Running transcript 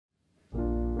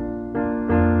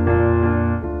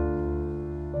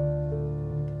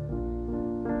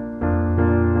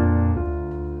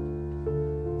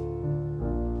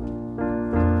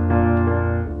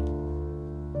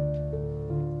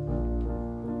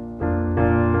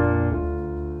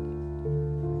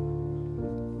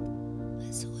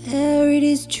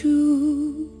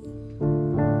true.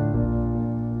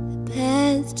 The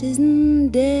past isn't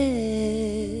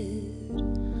dead,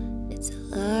 it's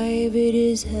alive, it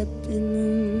is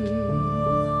happening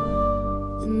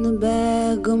in the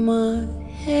back of my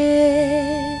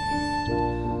head.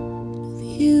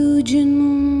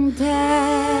 Fusion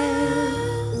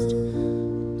past,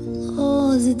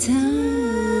 laws of time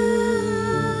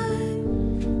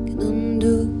can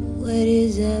undo what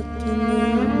is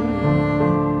happening.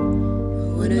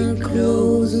 When I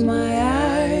close my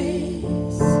eyes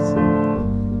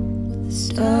with the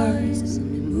stars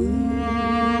and the moon,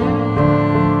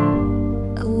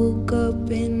 I woke up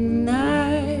in the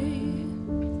night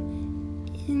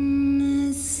in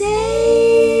the same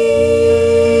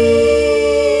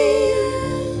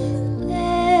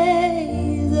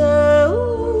place.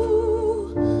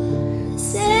 Oh, the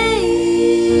same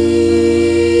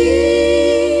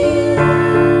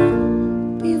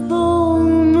before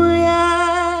my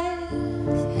eyes.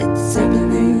 It's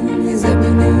happening, it's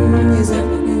happening, it's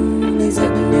happening, it's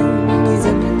happening, it's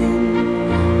happening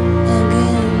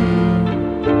again.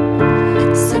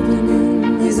 It's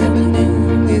happening, it's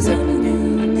happening, it's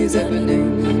happening, it's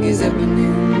happening, it's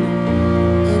happening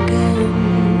again.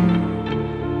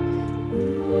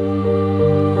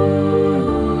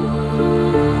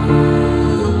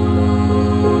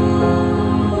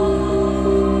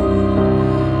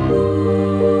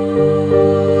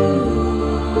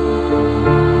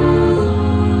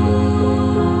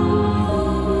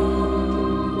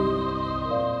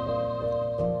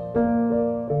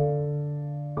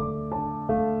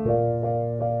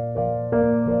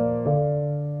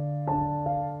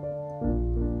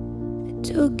 It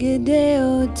took a day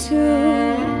or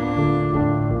two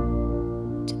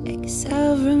to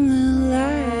exile from the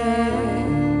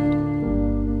light,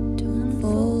 to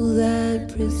unfold that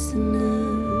prisoner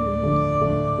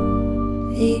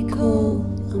they call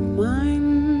a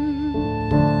mind.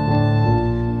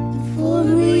 And for a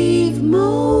brief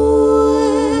moment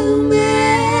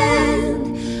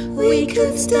we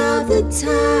could stop the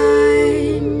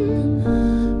time,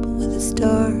 but with the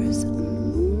stars and the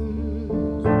moon,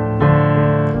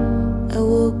 I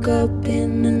woke up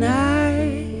in the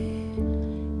night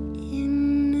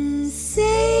in the same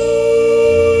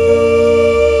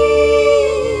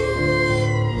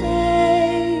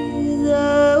place.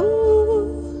 Oh,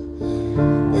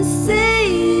 the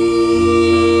same.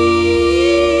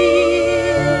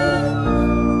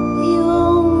 You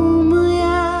open my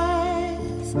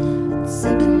eyes. It's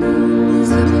happening,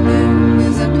 it's happening,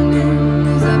 it's happening,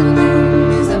 it's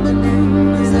happening, it's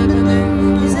happening, it's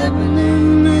happening, it's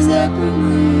happening, it's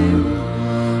happening.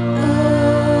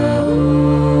 Oh.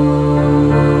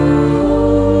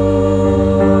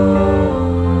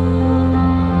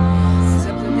 It's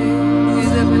happening,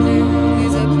 it's happening,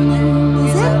 it's happening,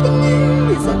 it's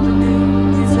happening, it's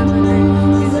happening, it's happening,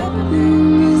 it's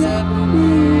happening, it's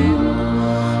happening.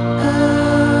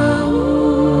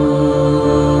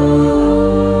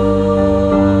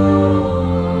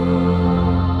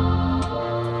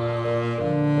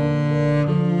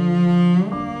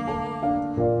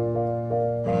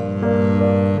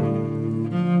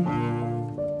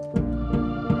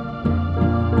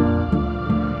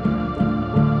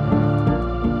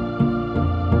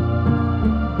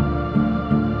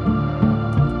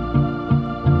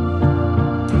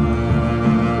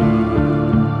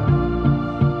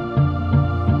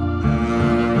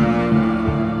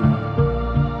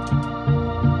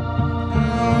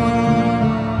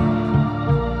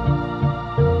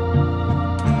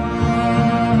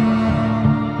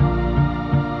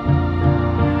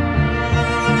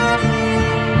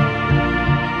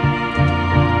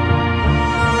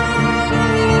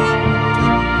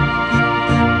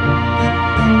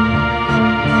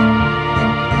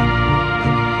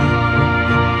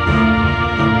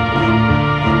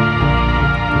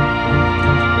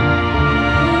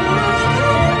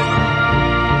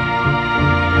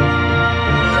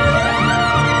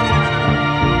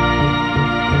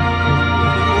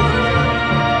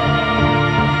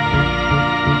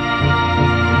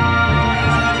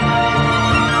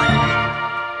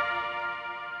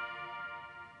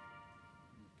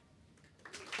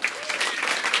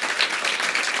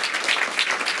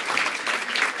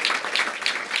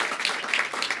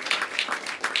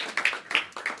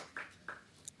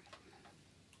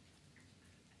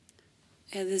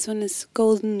 Yeah, this one is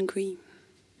golden green.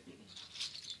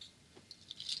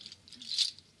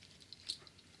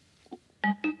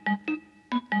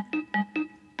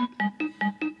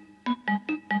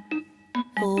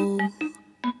 All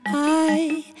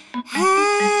I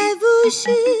have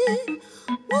should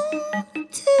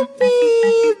want to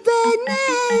be, but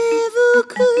never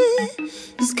could.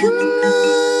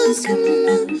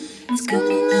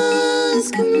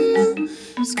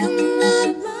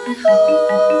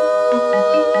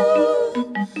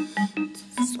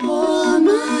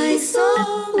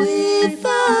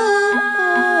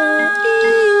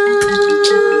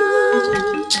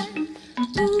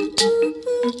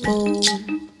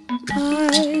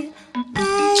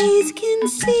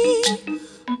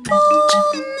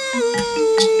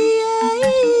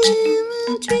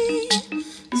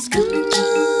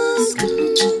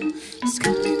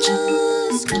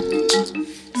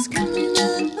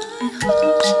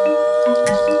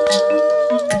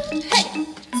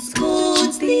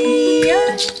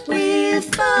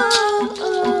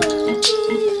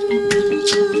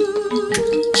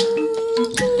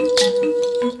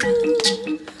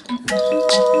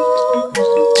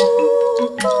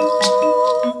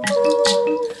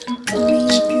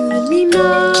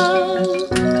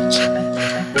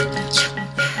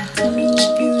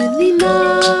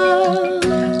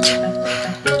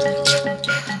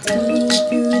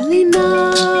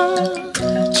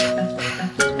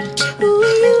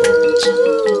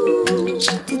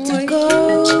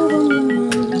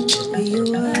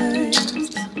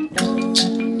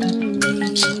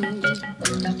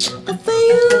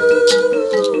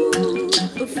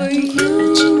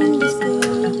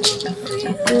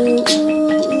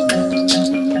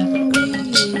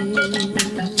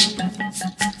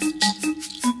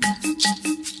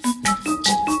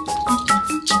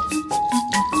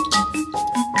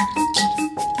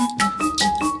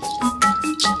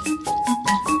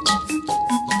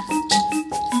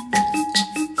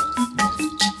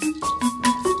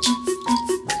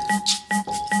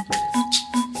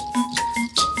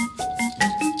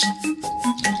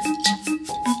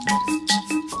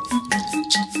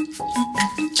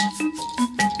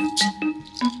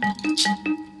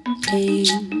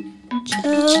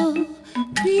 Angel,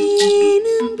 green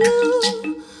and blue,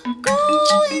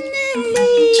 going and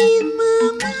leave my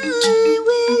mind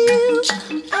with you.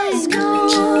 I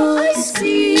know, I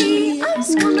see, I'm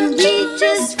gonna be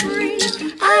just free.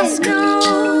 I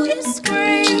know it's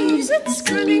grace, it's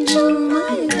running through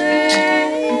my veins.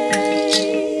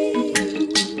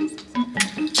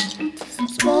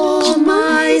 For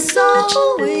my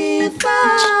soul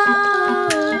without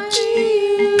you.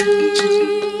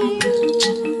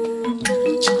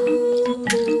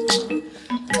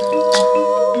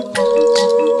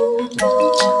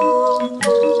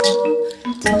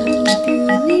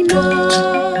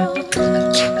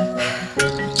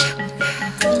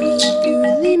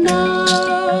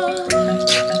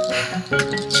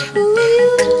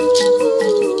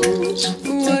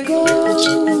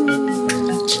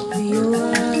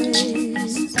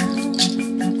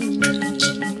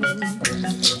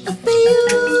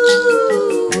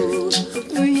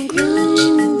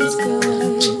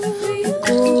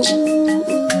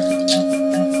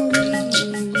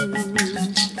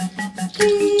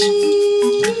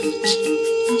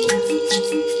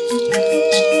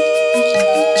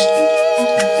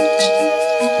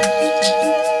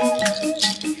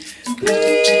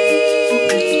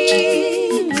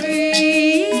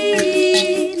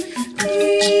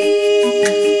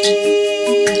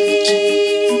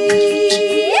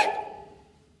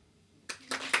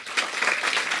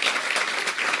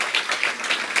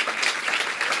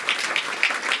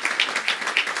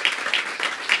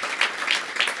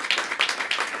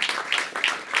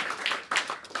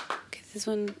 This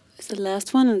one is the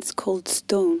last one, and it's called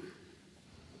Stone.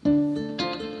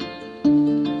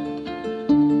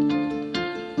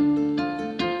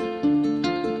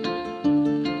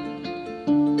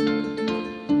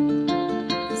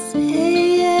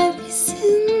 Say every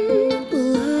sin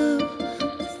will have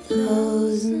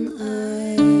 1,000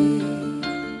 eyes.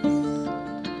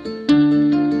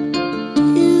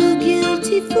 Two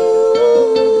guilty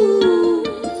fools,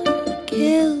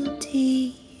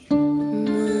 guilty.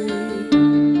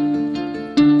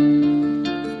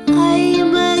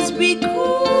 Be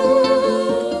cool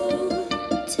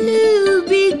to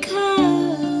be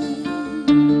kind,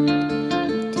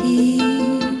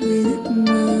 deep with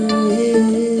my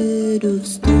head of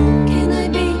stone. Can I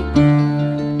be?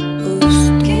 Oh,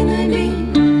 can I be?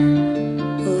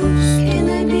 Oh, can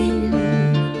I be?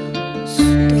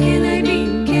 Can I be?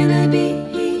 Can I be?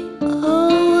 Oh,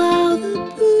 how the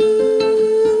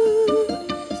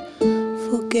blues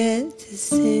forget to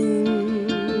sing.